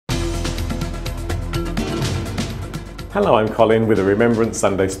Hello, I'm Colin with a Remembrance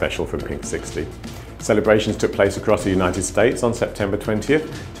Sunday special from Pinksixty. Celebrations took place across the United States on September 20th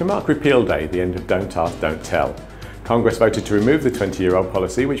to mark Repeal Day, the end of Don't Ask, Don't Tell. Congress voted to remove the 20-year-old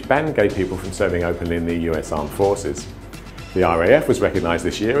policy which banned gay people from serving openly in the US Armed Forces. The RAF was recognised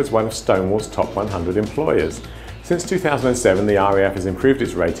this year as one of Stonewall's top 100 employers. Since 2007, the RAF has improved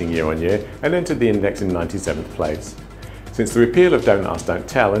its rating year on year and entered the index in 97th place. Since the repeal of Don't Ask, Don't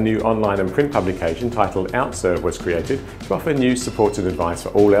Tell, a new online and print publication titled OUTServe was created to offer news, support and advice for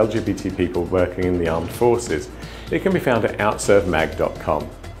all LGBT people working in the armed forces. It can be found at outservemag.com.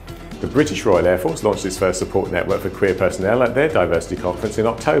 The British Royal Air Force launched its first support network for queer personnel at their diversity conference in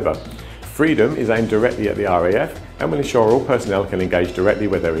October. Freedom is aimed directly at the RAF and will ensure all personnel can engage directly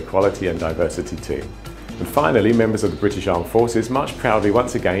with their equality and diversity team. And finally, members of the British Armed Forces marched proudly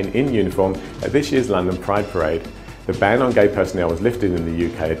once again in uniform at this year's London Pride Parade. The ban on gay personnel was lifted in the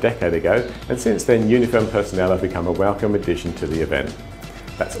UK a decade ago, and since then uniformed personnel have become a welcome addition to the event.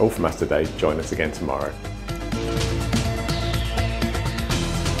 That's all from us today. Join us again tomorrow.